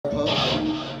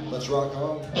Let's rock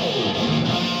on.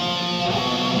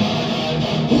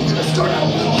 We're gonna start out a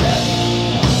little heavy.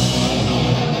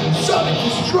 Sonic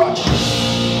destruction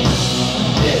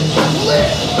is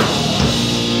lit.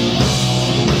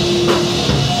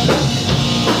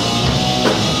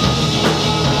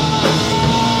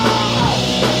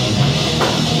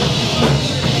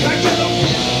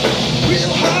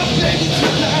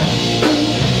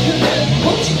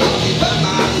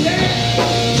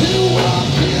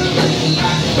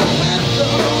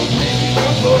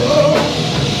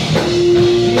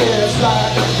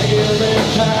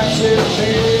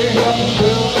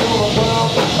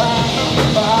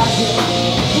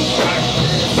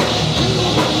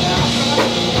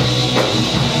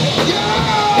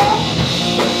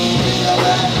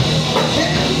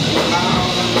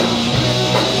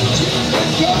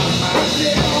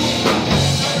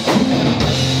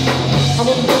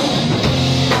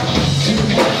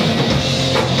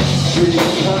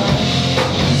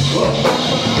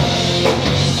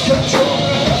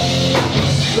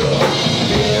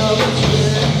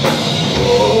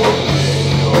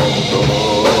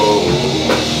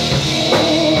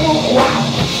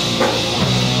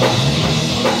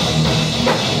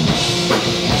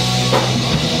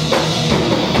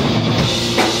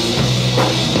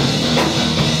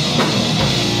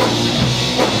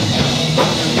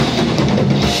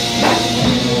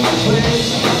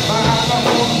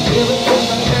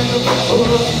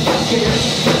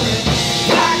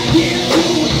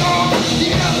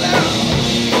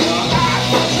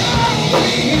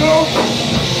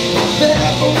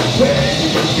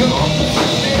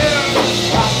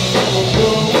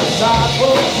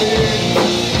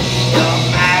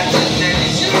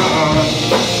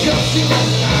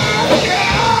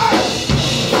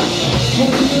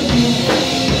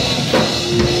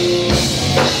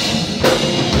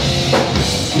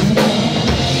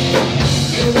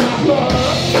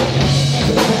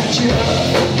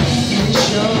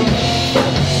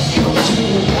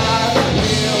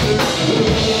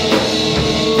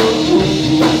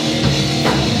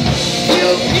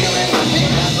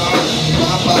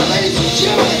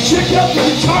 Check out the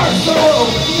guitar solo.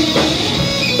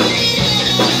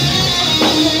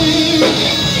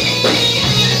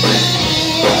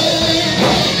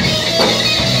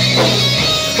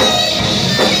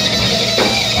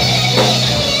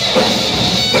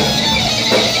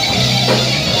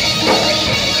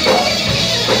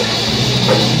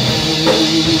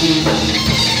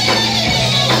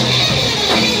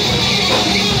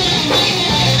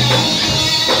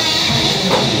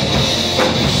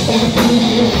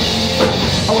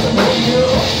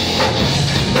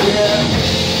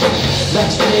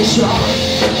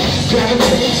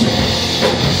 Gravitation,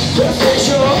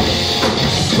 gravitation,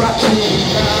 drop to the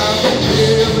ground,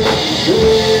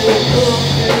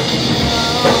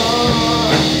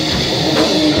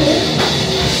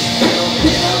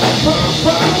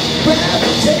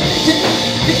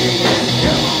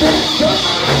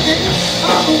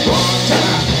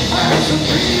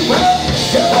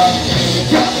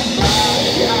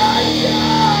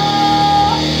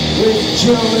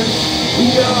 we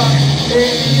are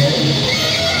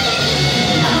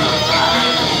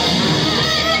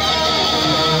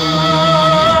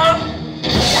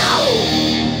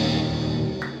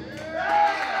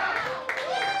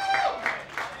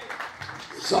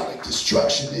Sonic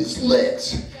Destruction is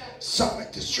lit.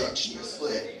 Sonic Destruction is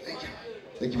lit. Thank you.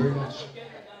 Thank you very much.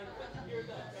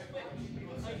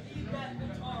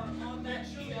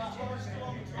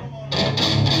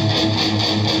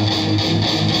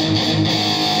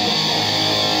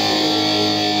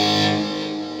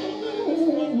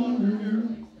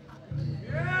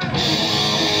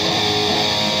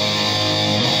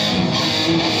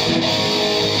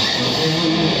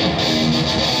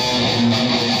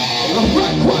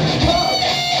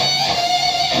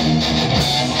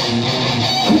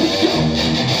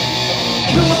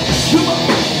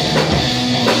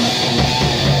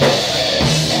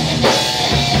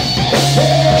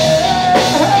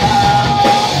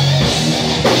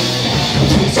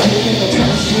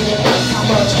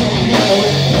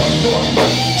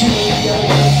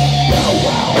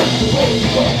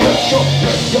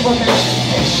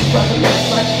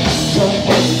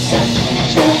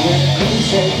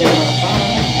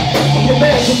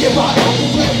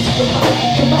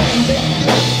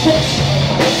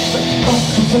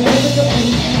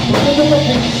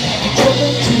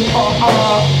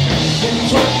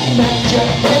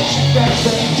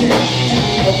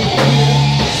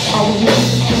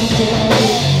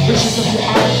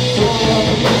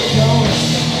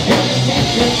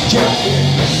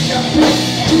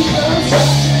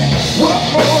 What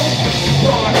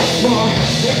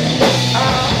more?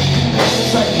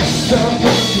 It's like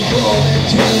something to roll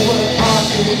into an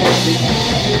argument.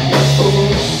 Oh,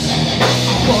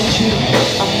 I want you,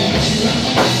 I need you,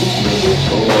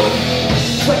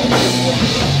 it's like a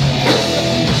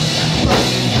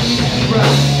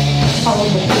right. All of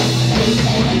the things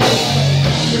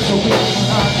there's a reason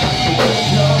I got to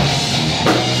wake up.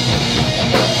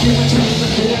 Give it to the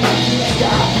bit, to the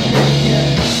sky,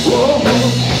 yeah. Whoa, whoa,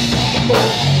 oh,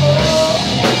 oh,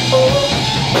 oh.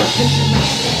 This is my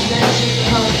destination,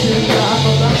 how to drive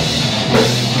around.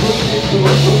 Put it through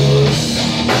a wood.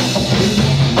 I'm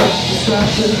feeling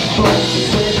distracted, but just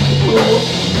waiting to go.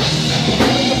 The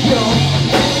feeling of pure,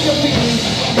 the feeling of peace,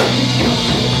 it comes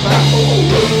with my whole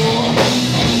world.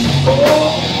 Oh,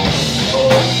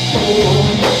 oh, oh.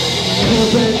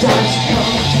 Every time she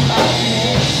comes to my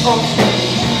feet, I'm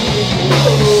standing here.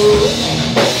 Oh,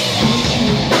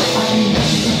 I need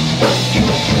you,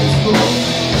 you're peaceful.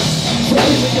 So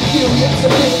feeling the feel, yes, I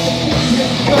feel the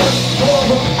feeling. Come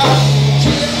over, I need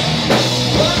you.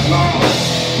 One more,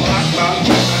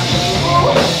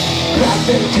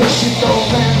 gravitation, no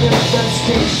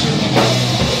manifestation.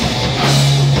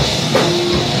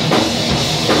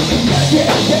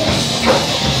 Yeah, yeah.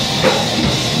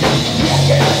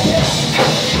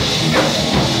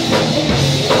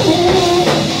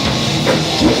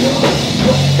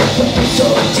 So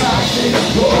tired, it's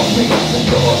rolling the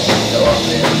notion of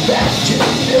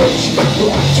imagination.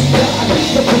 Like you got it,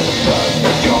 the blood,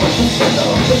 the compass, and the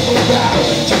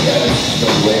morality. It's the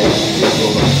way it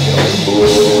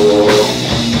goes,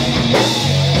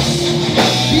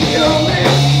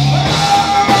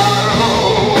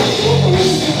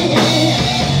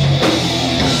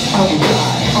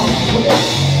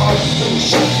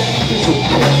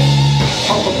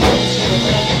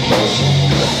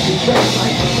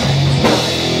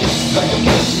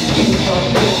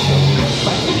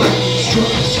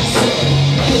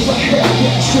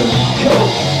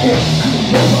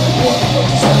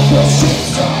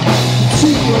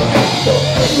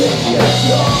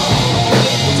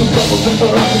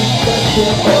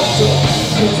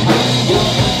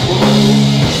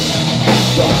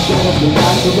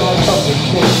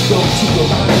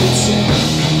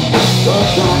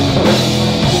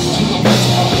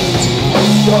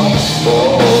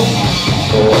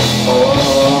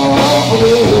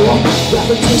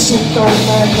 repetition, no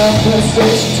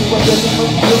manifestation to a rhythm of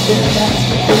human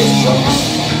aspiration.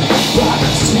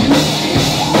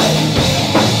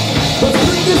 Let's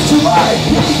bring this to life.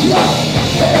 Here we go.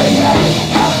 Hey, hey,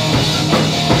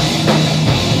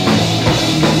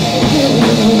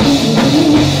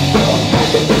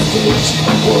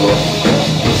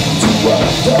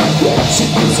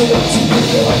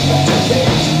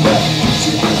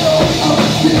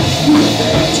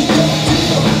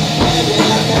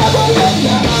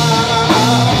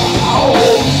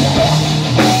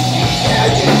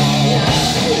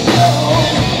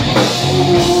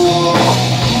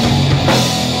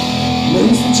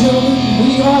 ladies and gentlemen, we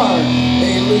are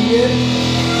Alien.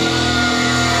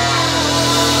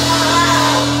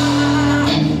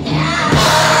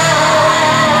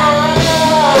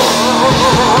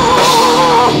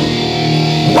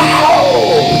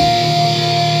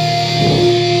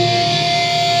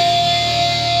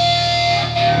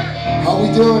 How we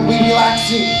doing? We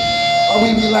relaxing? Are we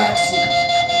relaxing?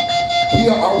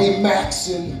 Here are we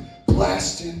maxing,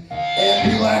 blasting,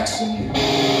 and relaxing?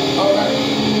 Alright.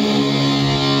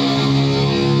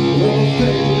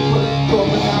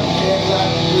 Coming out and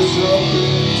like this up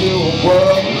into a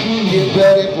world. Get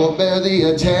ready for the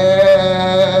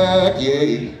attack,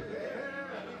 yeah.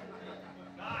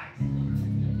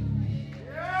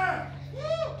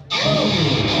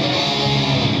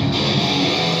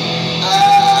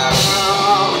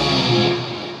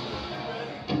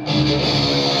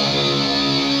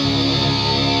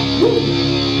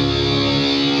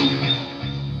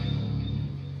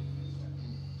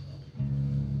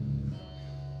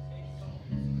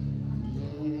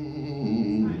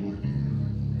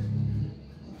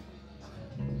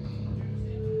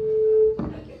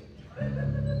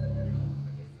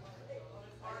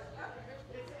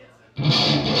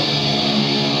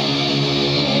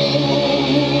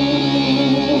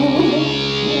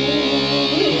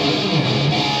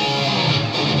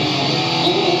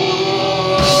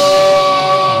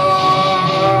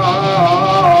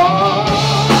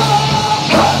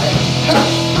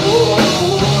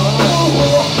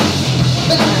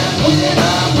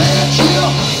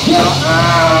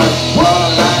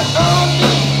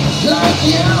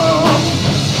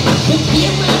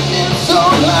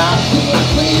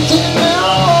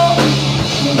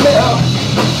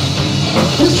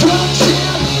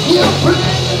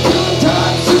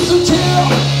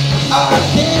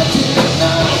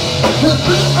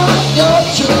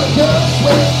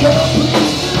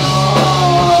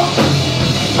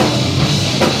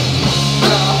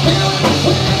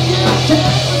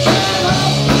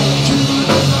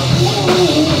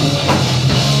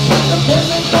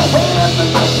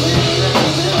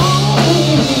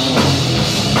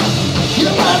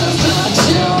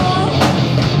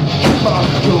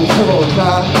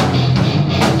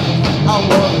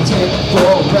 wanna take it for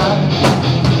a ride.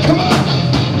 Come on,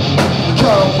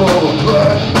 come for a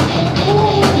ride.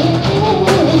 Ooh,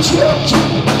 jump,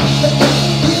 jump. Let me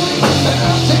feel it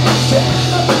now,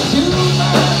 stand up and do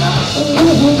my life.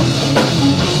 Ooh,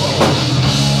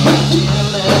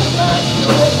 feeling like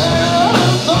you're out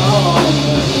of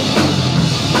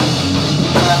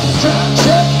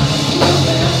structure, you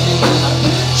and me, I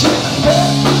picture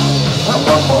that. I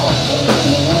want more.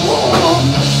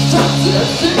 Time to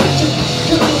see you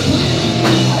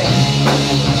completely.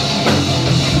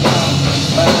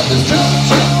 My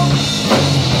destruction,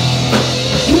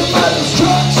 you're my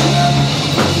destruction.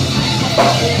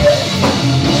 Oh yeah,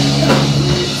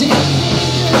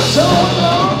 so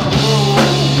long.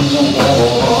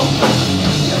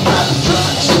 You're my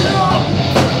destruction.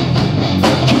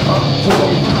 Come on for a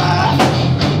ride.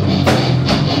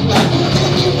 Like you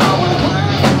think you know it well.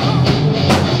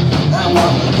 I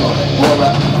want to go for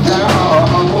a down.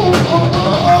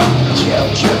 Chill,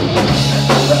 chill.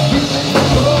 The feeling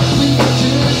complete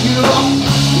to you.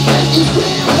 Make you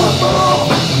scream one more.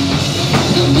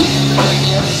 The feeling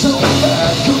is so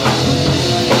bad,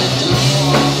 completely done.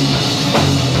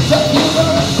 The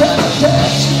feeling that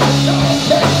attention,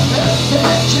 that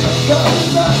attention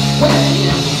goes away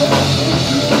inside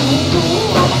you.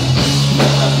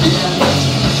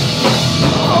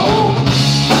 Oh,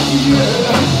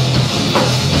 yeah.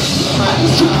 My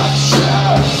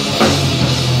destruction.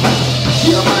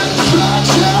 You're my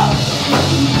destruction.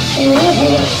 You're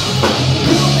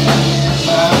in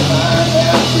my mind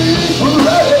every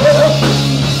breath.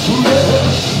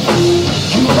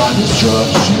 You're my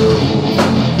destruction.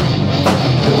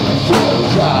 Going for a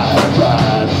ride,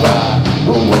 ride, ride.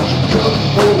 Oh, come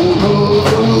on.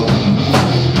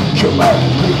 Come on,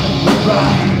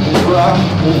 ride, ride.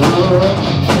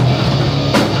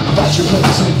 Find your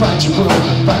place and find your world,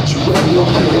 find your way,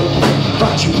 okay.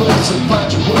 Find your place and find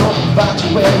your world, find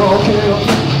your way, okay.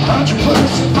 Find your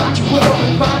place and find your world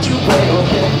and find your way,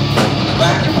 okay.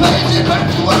 Find your place and find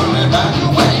your world and find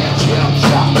your way. Jump,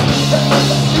 jump.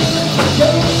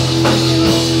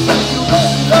 Find your way,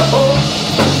 oh.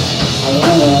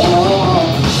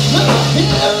 The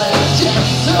feeling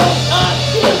just so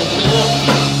unfamiliar.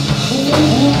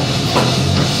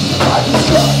 My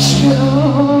destruction,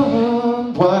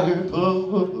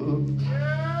 wonderful.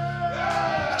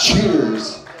 Cheers.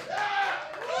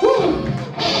 Woo.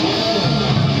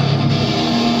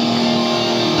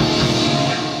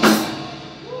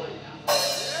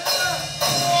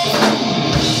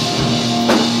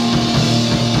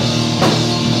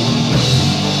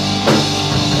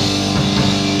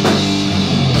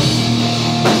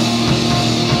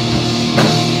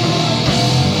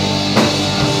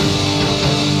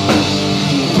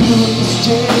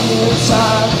 Stay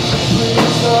inside,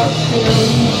 breathe up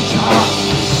in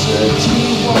toxicity,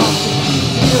 want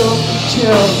to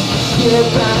kill, get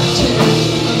back to the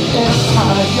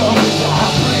empire. I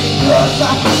pray 'cause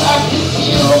I can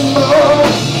feel more,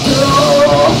 so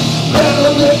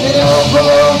better than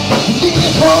ever.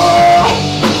 People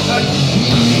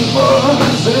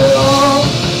myself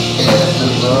in the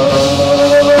love.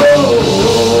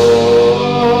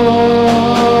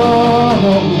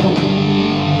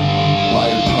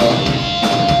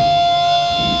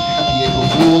 Happy April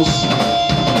Fools.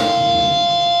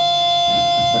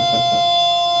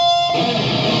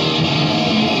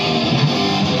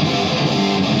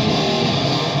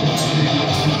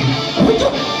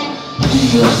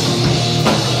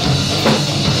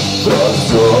 The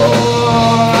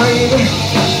story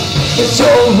is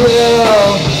so real.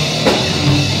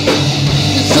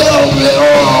 It's so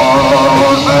real.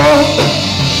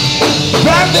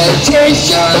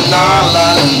 Gravitation, all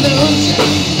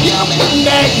illusion. Human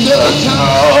magneton.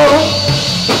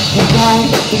 The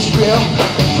light is real.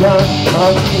 Run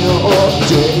on your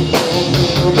day.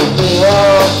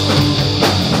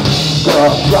 The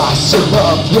blossom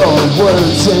of your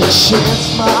words enchants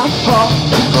my heart.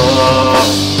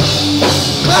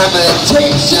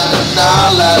 Meditation,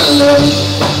 all illusion.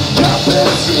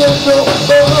 Compass in the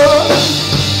world.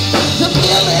 The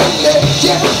feeling that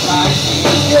just like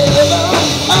together.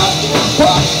 I can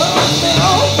walk my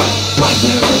mouth. Right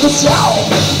there in the south.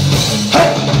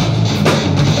 Hey!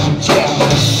 Yeah!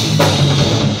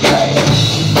 Hey!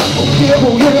 Oh yeah,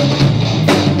 oh yeah!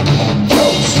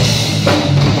 Ghost!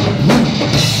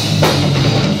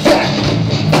 That!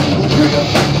 Oh yeah!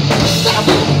 Stop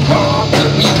it! Come to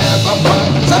me as a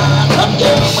fun time. I'm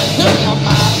doing it in my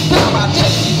mind. Now I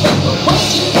take you up the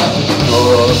function.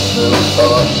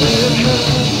 Up in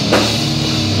hand.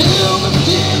 Feel the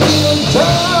feeling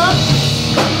time.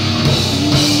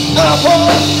 I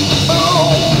want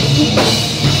more.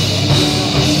 Feel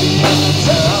the feeling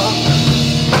time.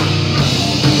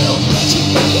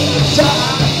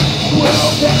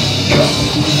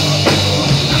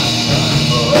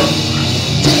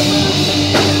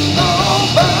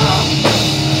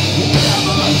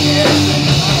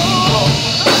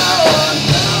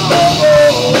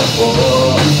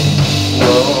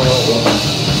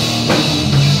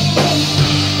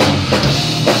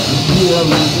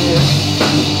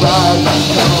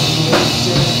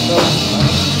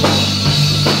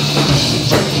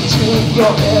 Your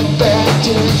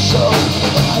advantage of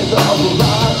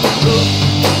life.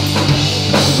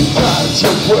 Because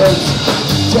your words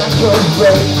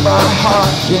decorate my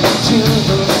heart into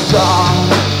the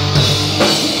dark.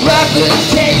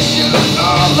 Reputation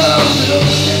all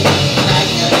illusion,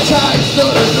 magnetized the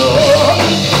door.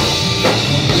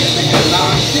 Living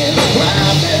lost in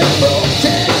crime and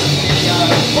protest.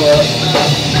 Beyond forever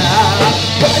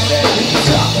now. Private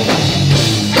talk.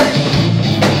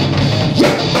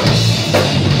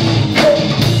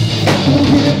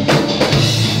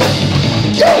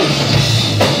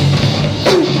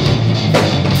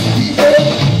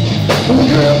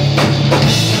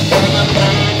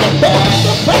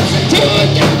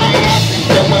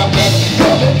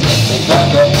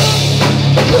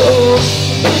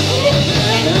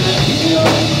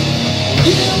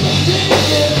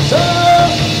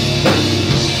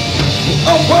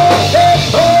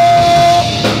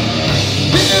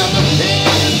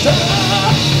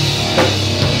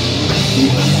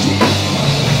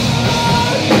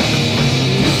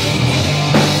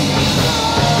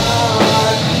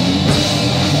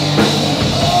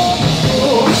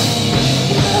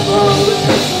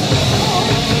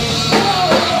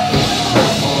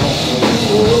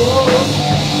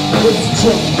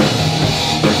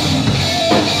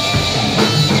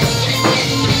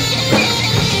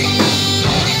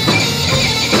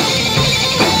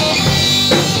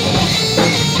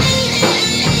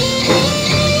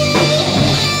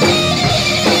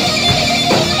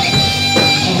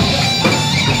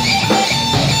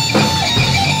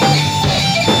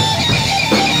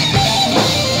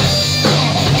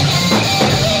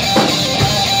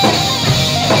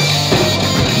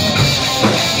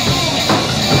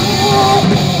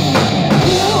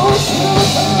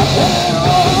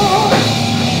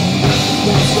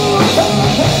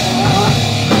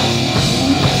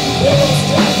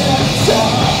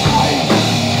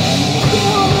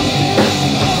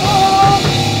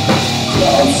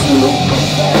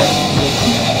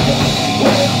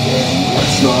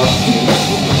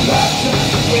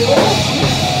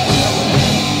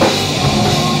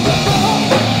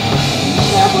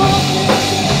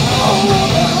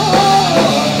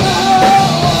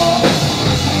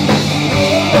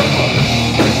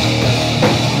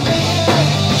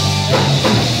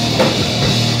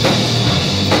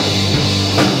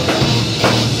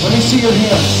 See your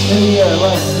hands in the air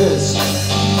like this.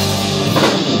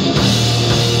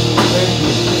 Thank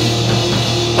you.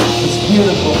 It's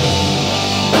beautiful.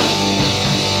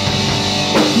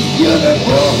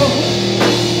 Beautiful.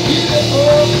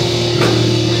 Beautiful.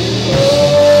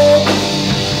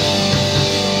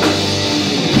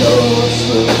 Goes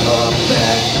to come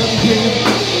back again.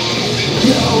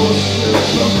 Goes to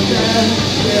come back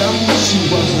again. She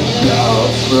was a girl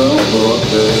from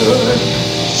the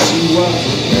she was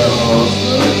a girl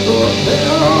from the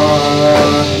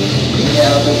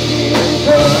everything is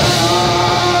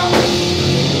around.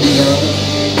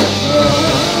 Everything is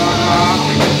around.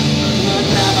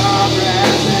 Never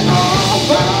resting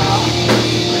over.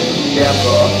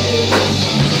 Never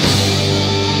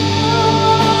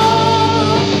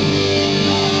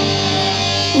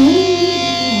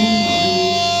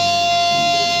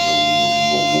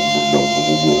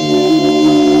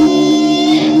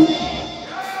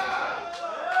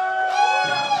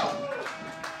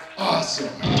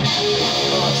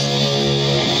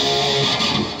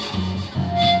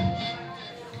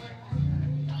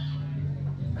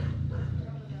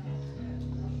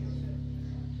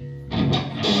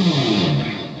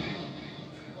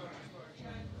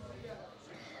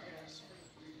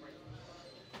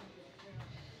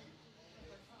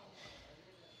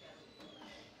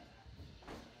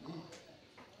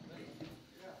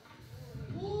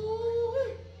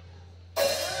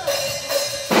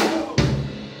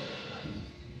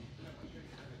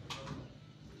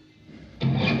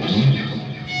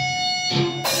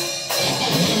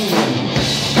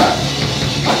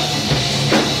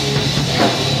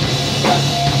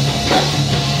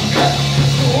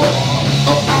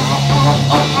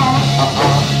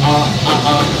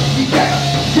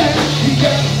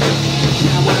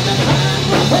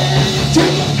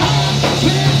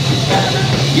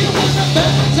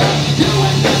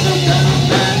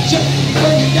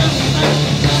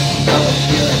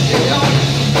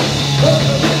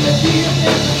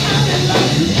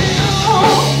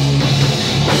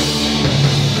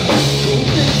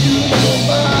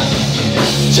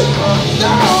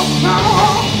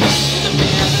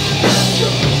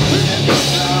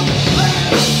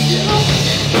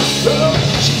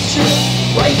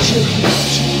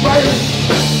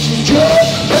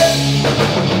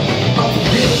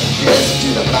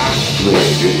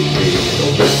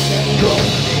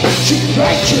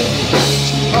righteous,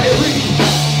 fiery,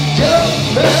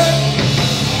 judgment.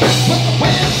 Put the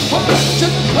wind, put it to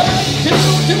the ground, do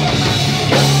it.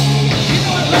 You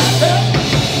know I love that.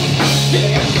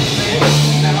 Yeah,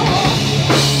 no.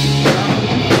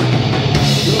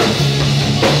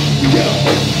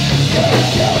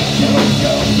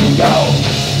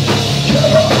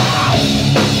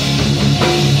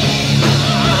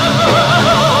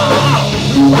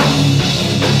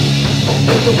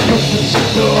 The purpose of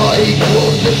the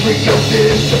equal, the free of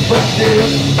this, the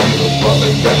practice, the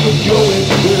public that was going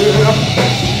there.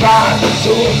 Find the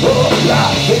soul of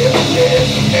life, and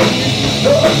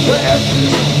the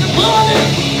glasses, the money.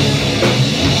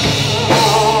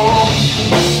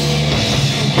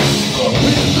 Up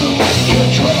in the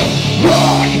control,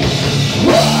 rock.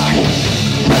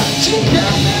 You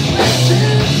got me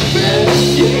messing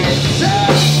with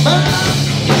inside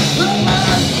my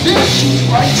mind. She's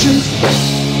righteous,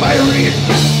 fiery,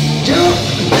 come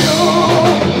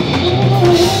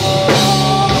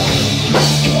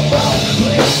on,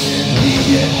 place in the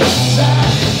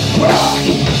inside, rock.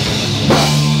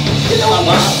 You know I'm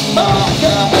more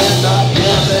coming up,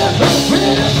 giving her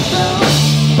rhythm,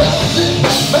 bouncing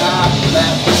my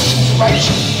left. She's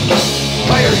righteous,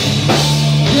 fiery,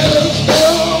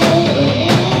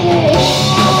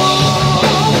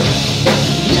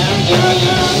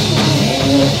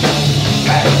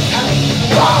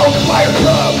 fire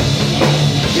club,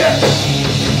 yes.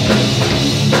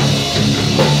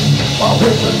 While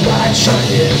with the light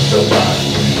shining the light,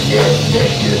 it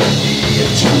taken me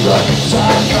into rocket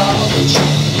psychology,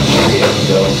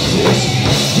 hypnosis,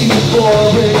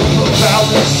 euphoric about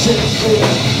the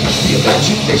senses, the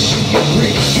imagination you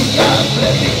bring to life.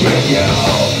 Let me get you.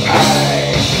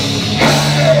 Hey,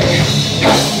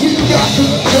 you got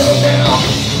control now.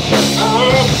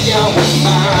 Oh, you're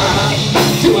mine.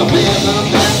 To a rhythm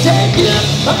that take it,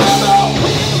 I'm all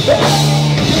with that.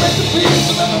 You make the peace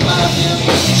of my mind.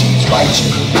 She's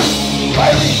righteous,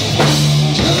 fiery,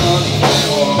 just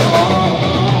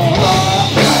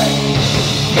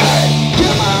hey,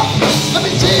 come on, let me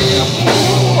see you.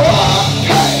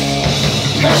 Hey,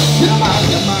 come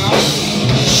on.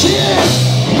 She's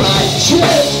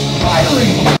righteous,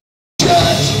 fiery,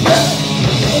 just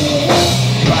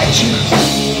righteous,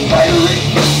 fiery.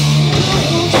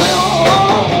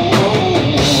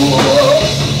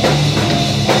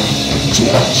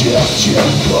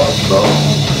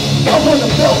 I wanna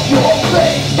melt your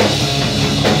face.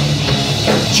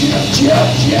 Yeah.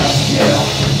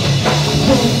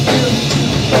 Move into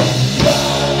the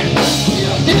blind.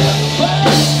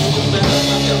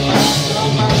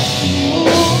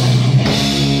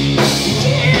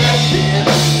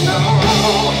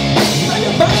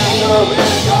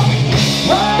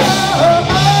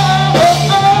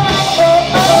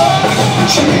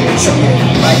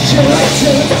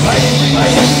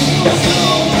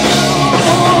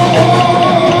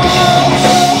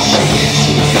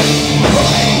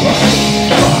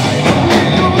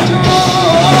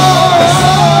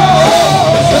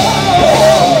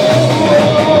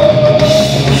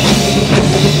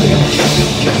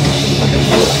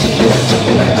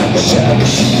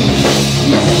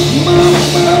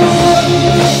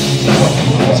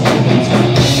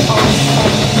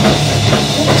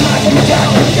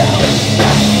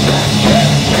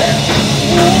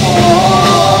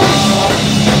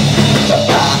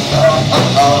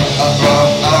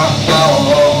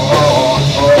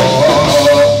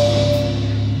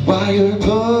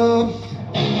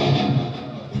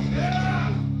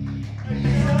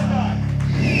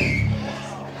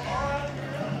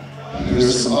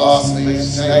 There's some awesome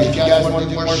things tonight. If you guys want to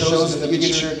do more shows in the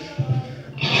future,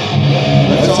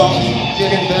 let's all keep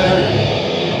getting better.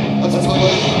 Let's put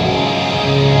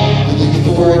the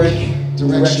euphoric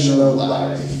direction of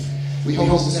life. We hope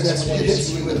this next one hits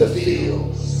you with the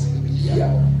feels.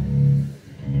 Yeah.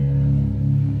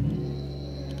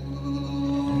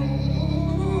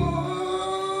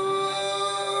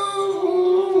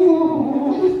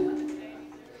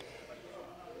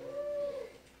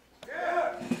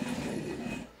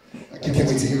 I can't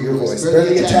wait to hear your voice.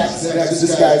 Barely attacks.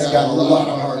 This guy's got a lot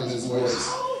of heart in his voice.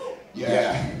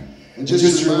 Yeah. And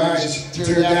just to remind you,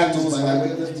 pterodactyls and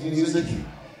weightlifting music,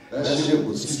 that shit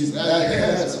was, excuse me,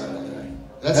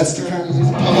 that's the kind of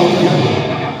music.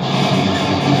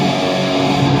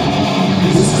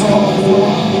 This is called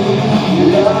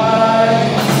FORMULAE.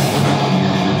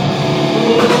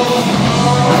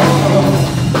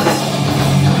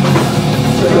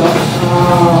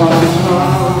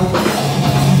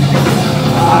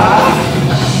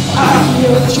 I'm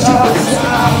your child.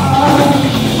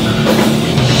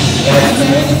 And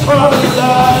it's for the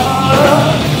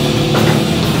love.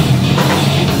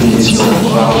 It's your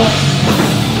world.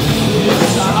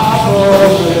 It's our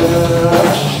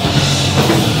world.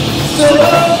 So,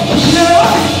 you know,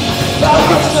 by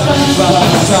my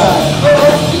side, oh,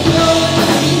 you know,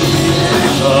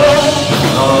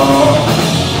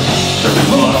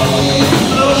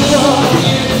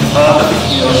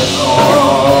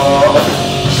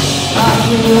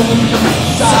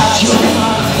 inside your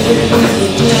mind, it is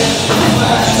a death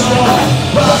flash on.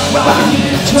 Rock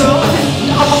your tongue,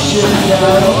 knock you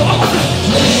down.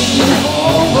 Take you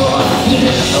over,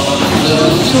 it's on the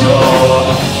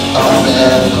door. I'll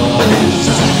never lose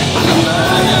the line.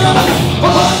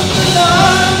 On the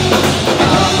line,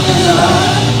 on the line, on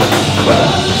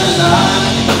the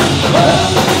line,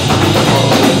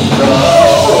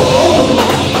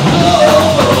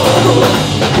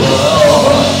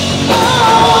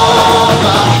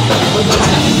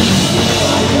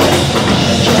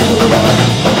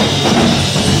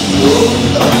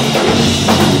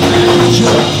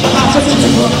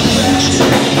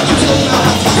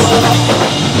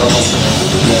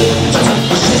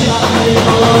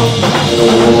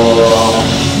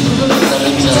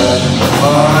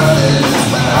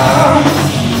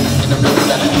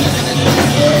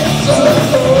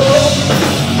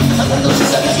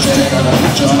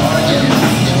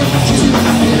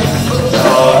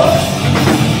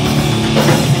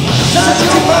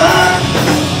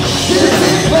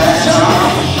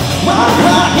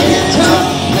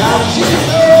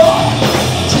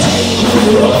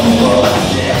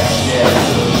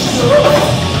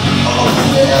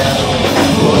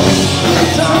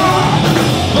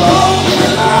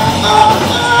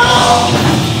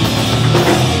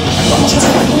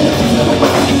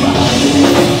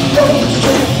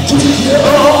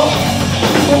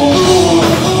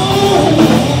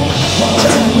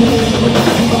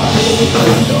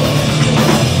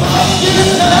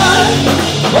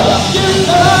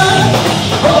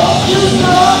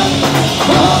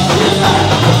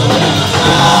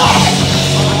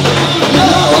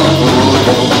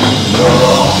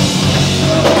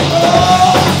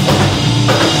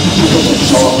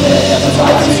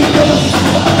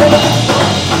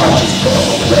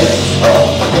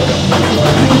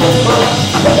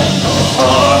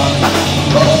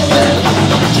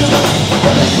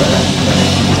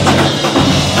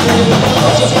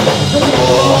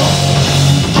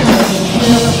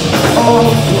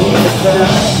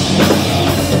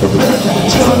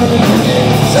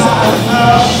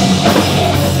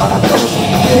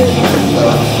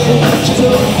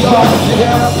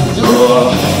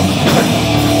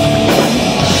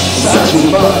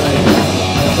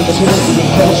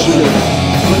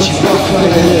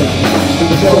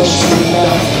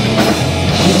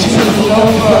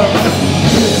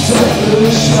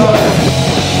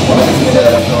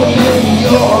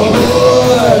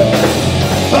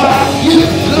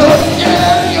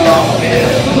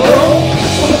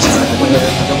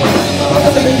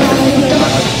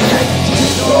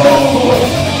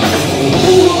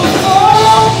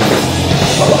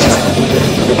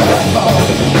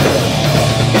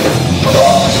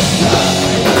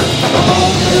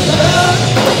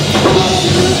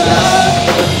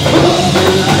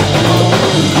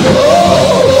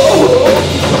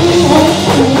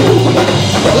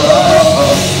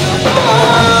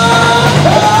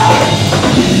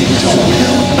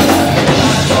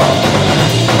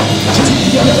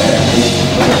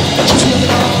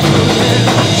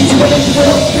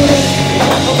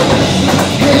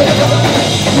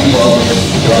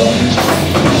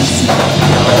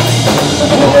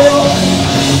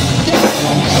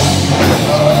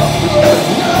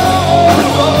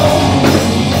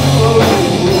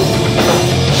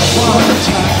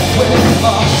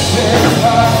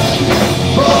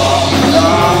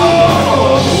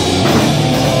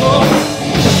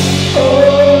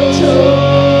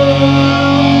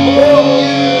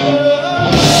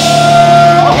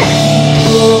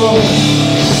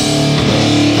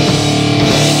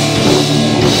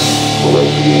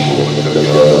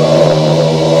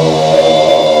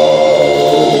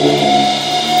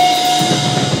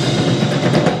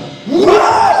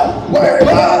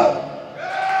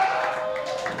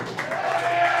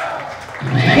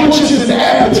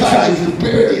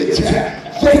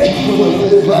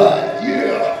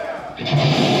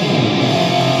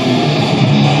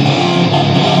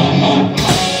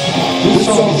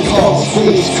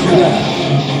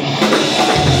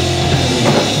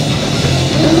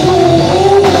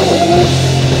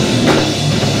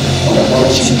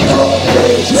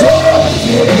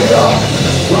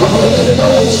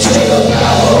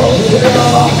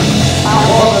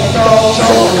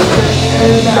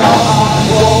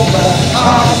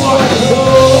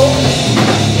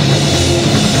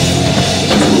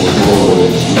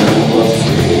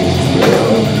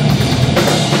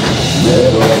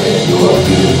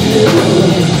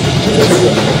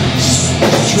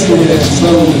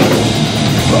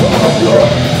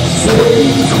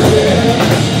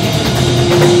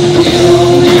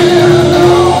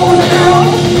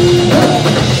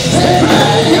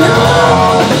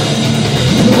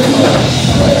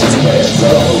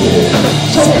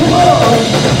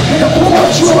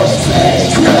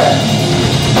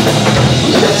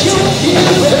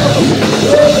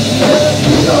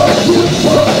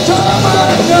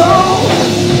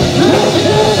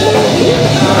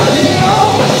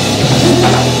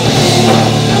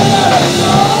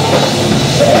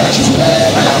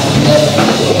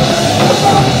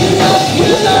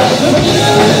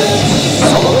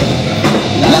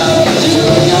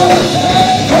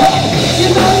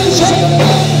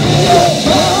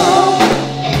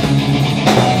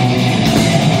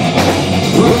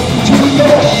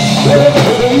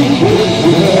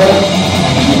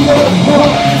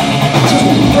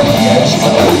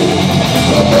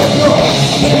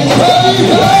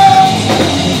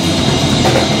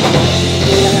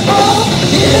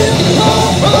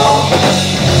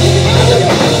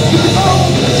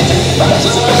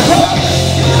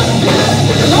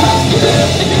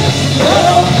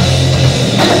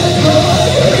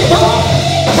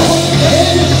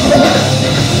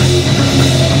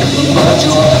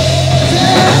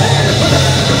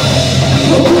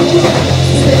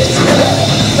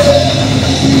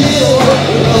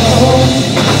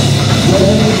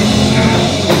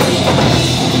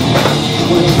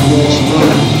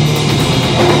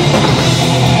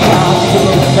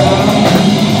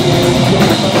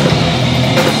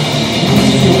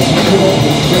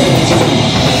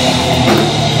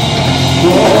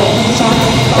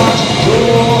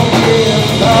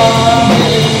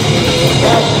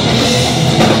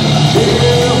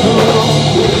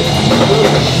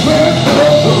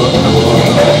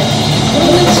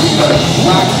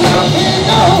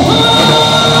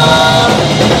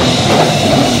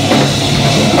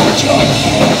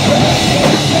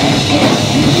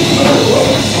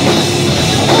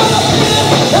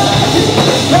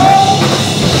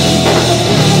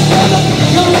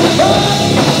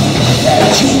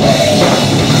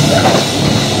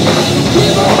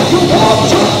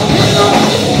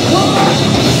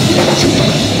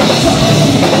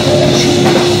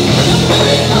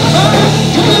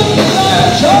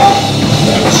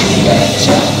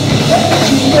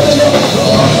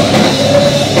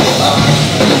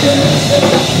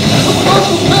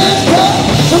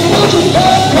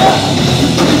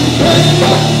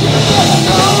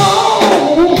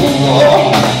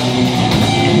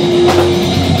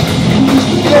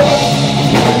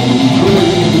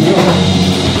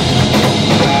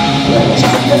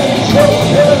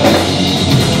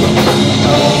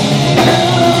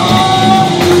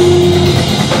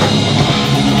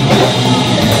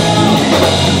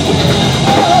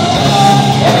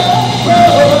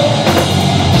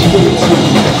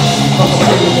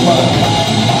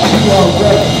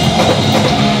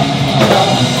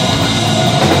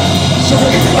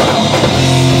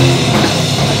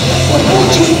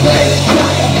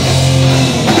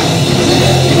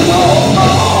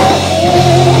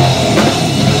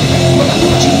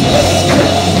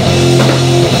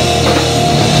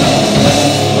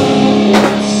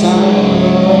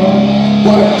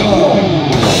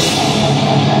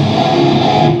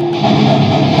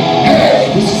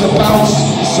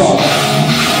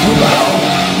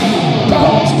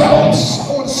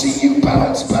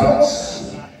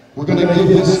 We're gonna give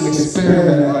this an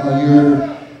experiment on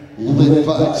your lit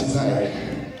vibe tonight.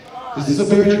 This is a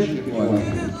very tricky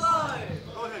one.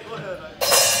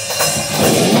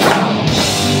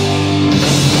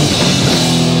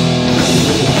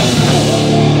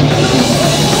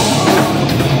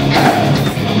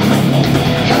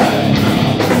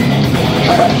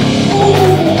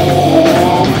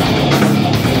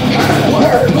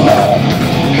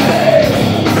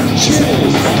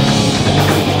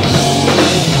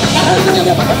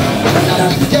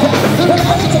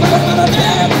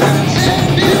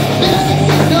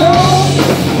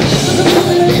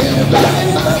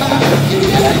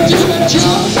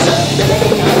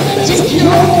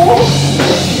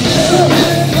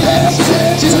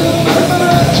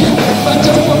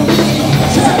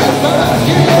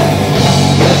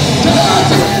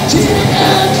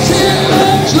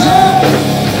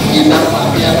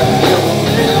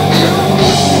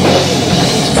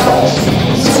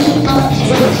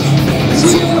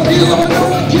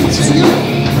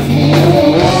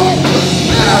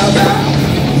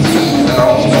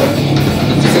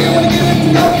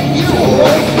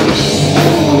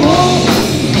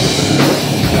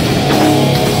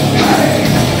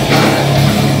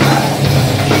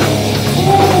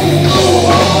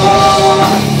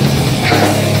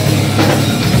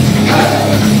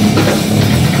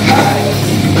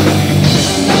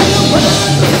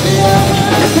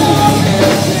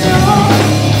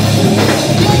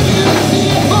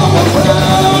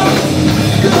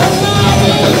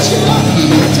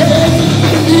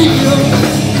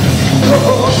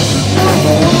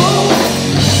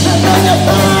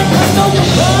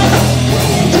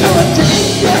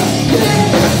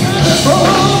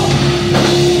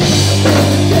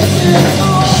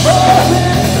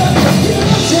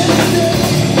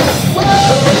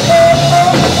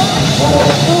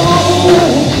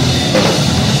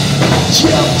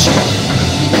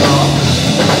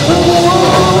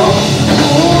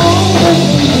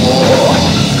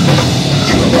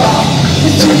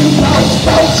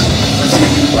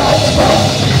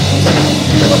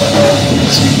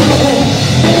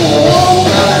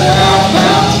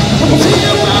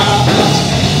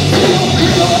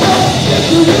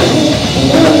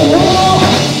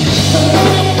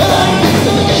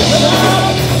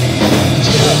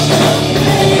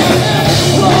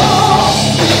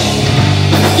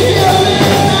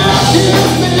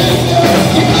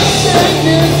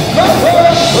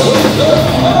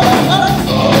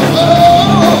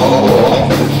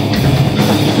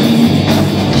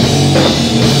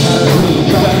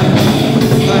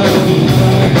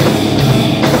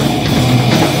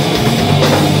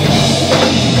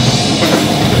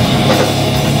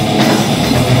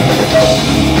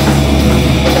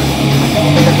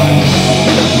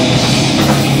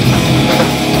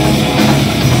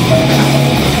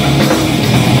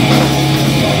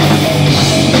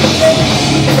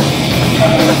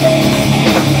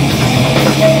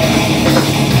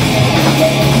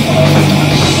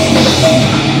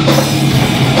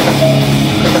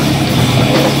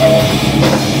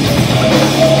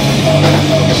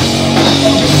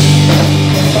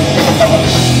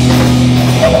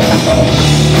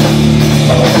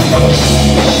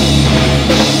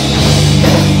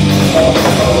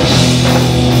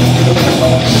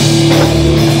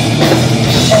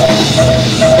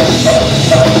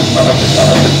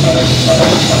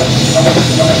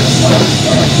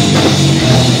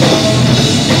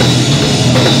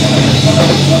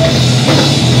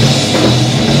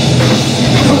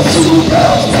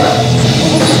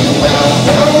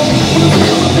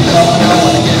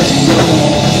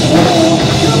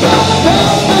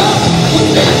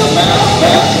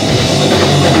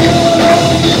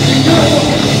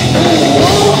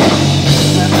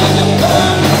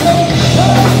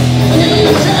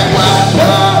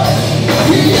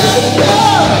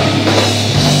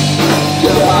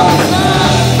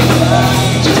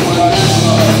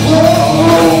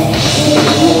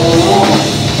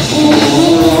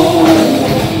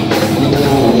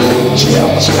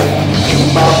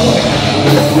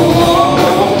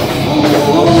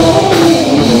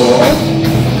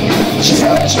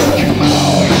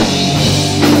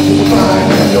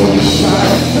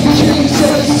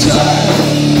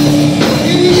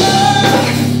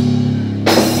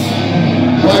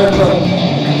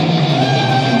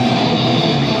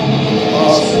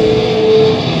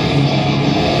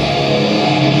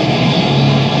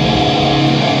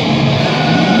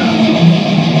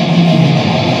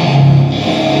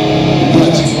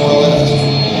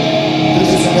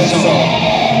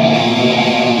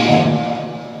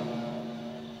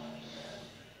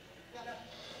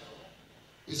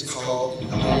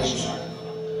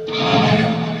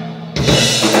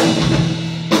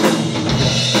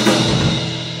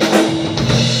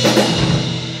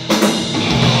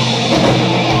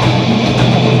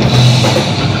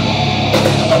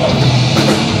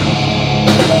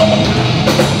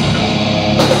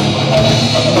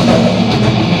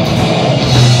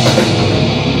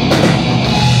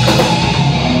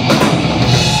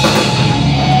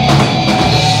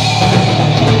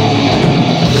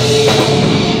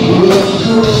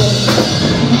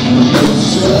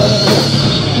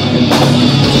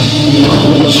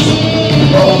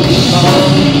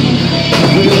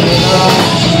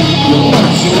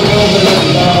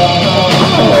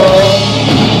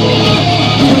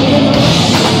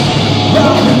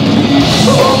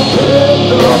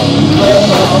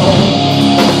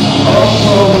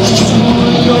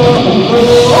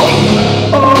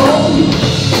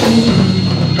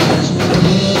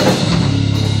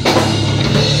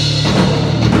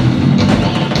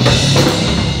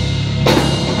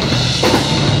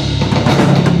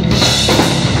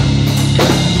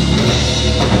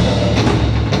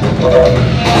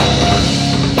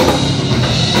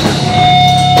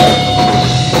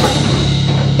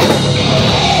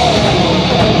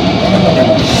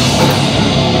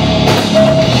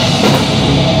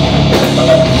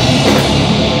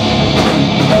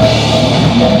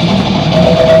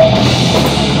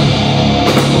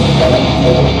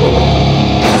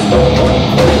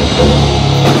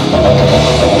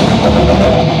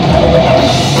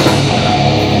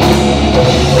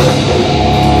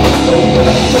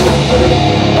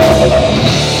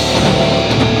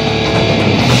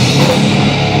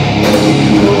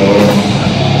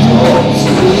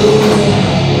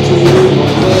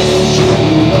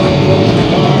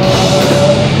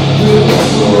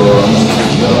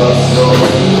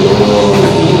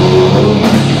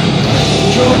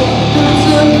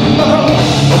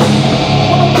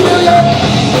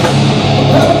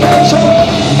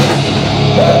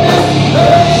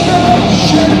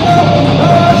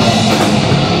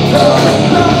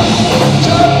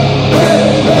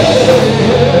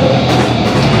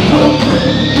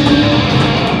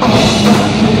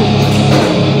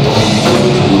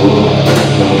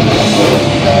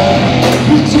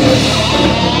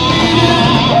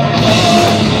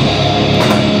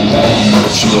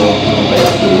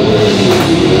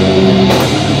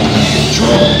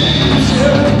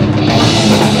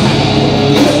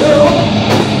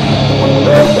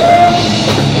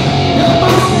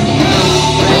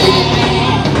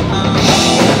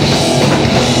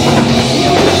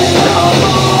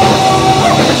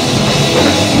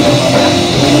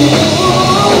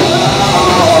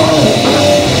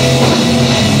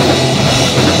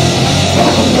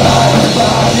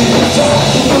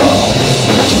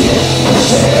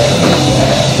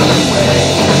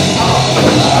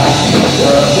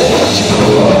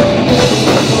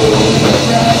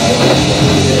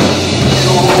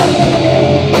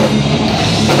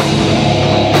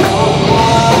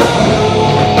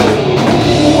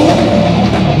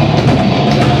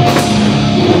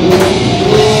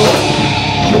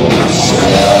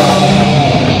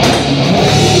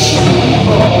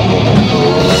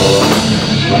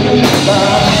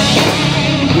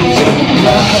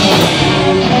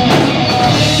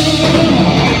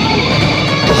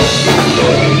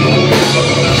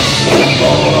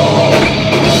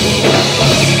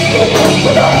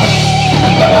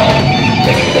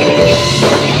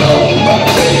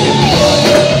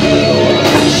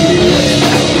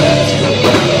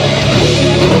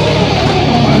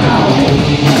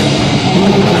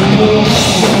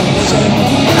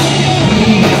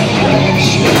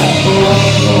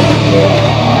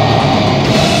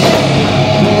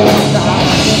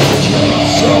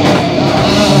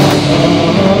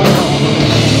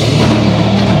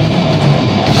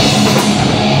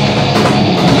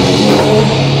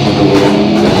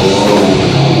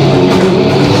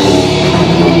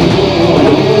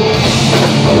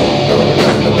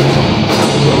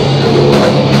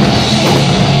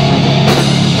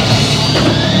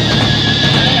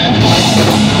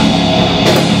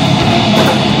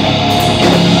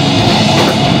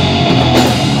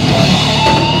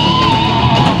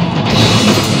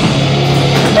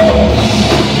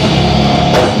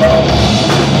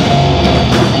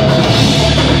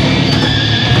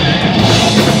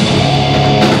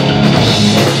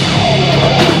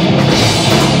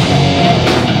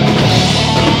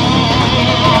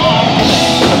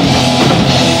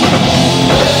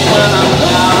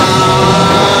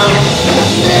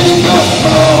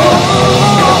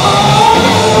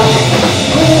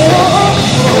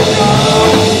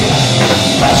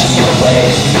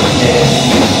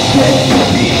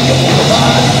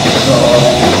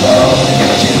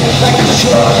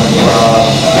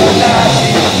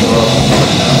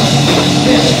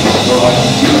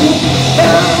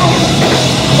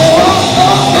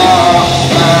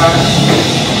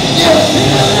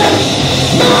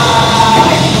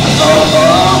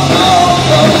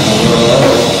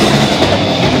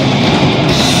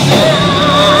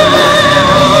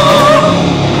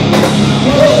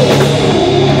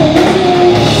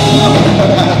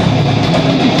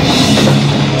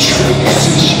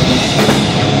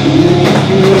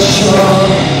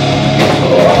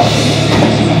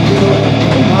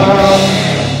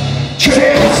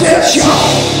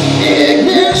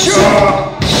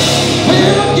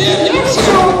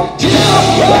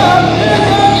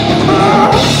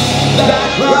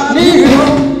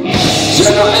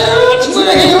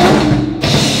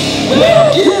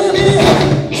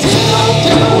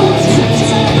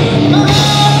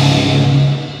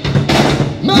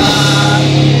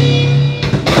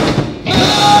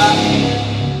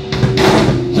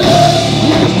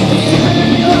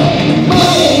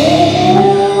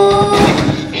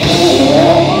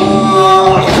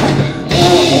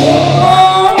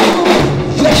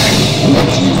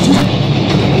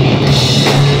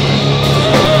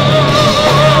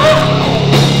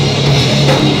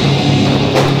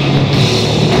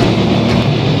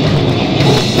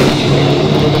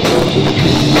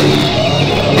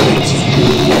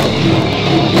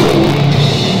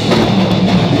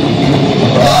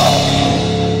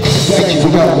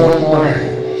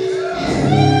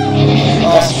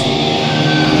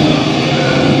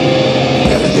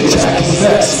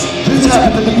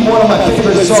 my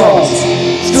favorite songs.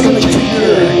 Still gonna keep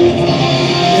here in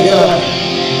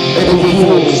April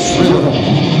Fool's rhythm.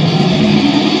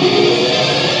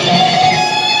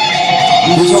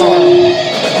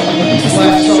 This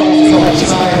last song is called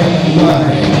Time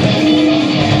Line.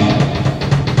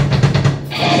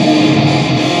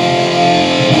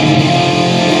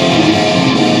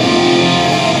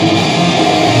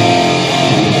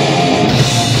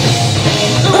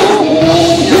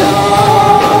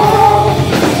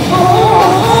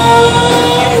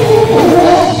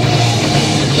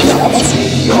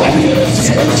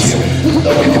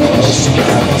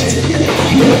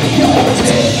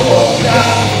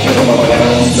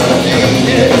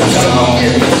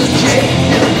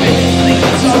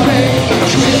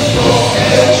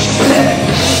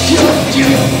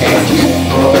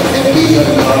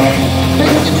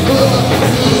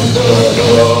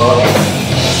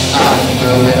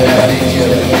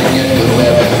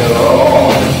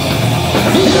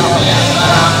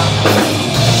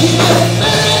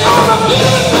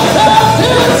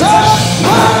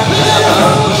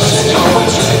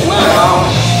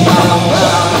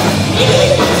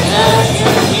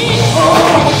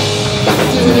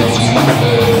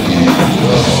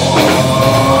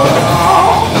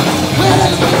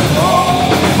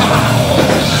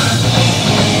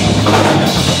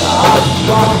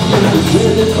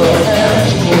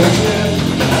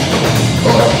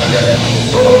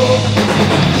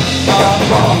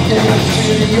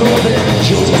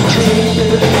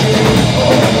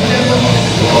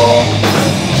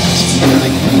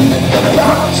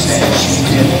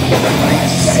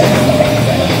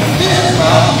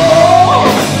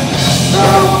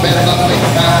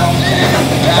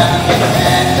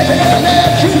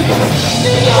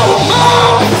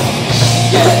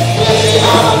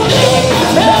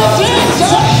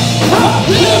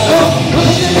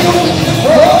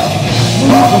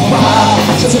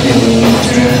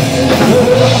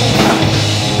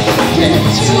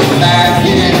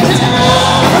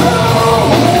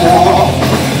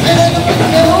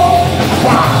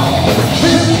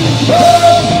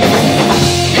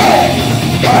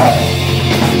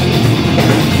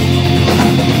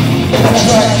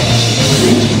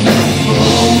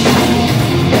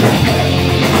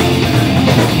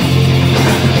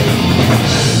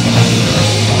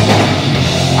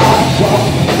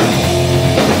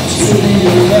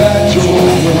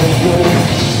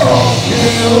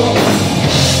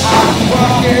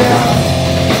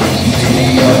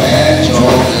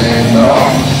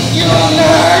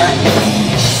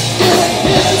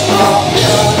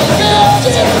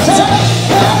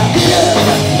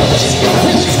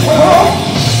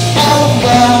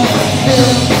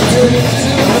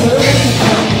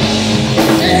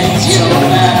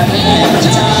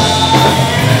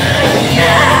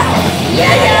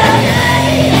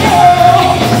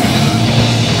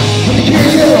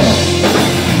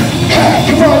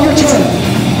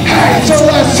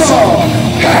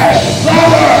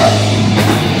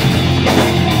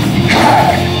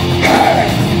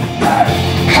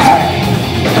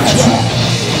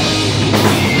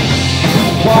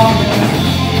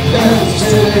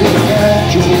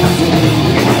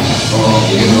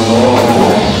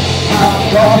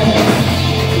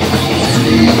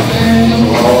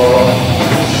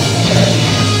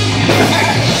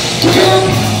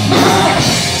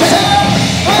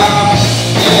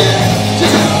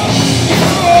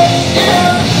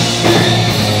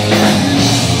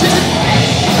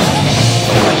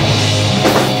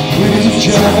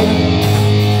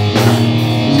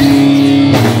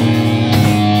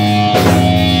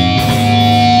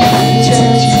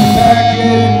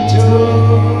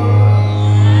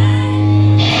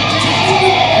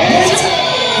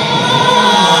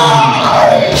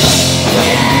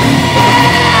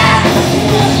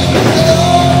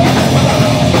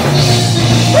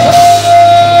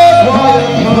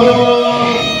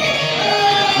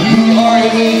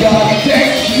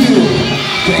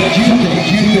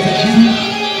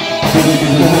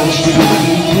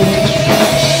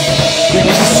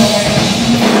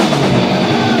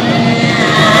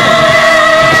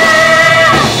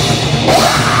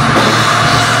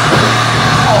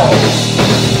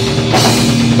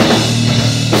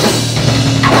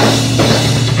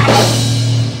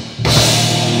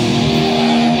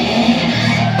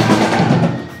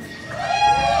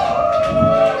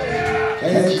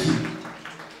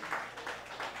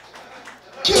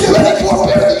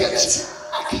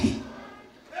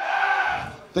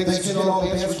 Thanks again, all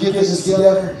bands, for getting this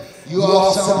together. You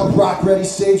all sound rock ready,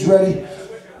 stage ready.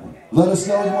 Let us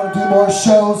know you want to do more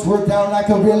shows. We're down like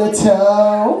a real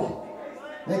toe.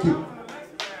 Thank you.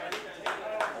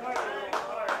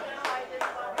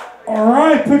 All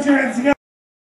right, put your hands together.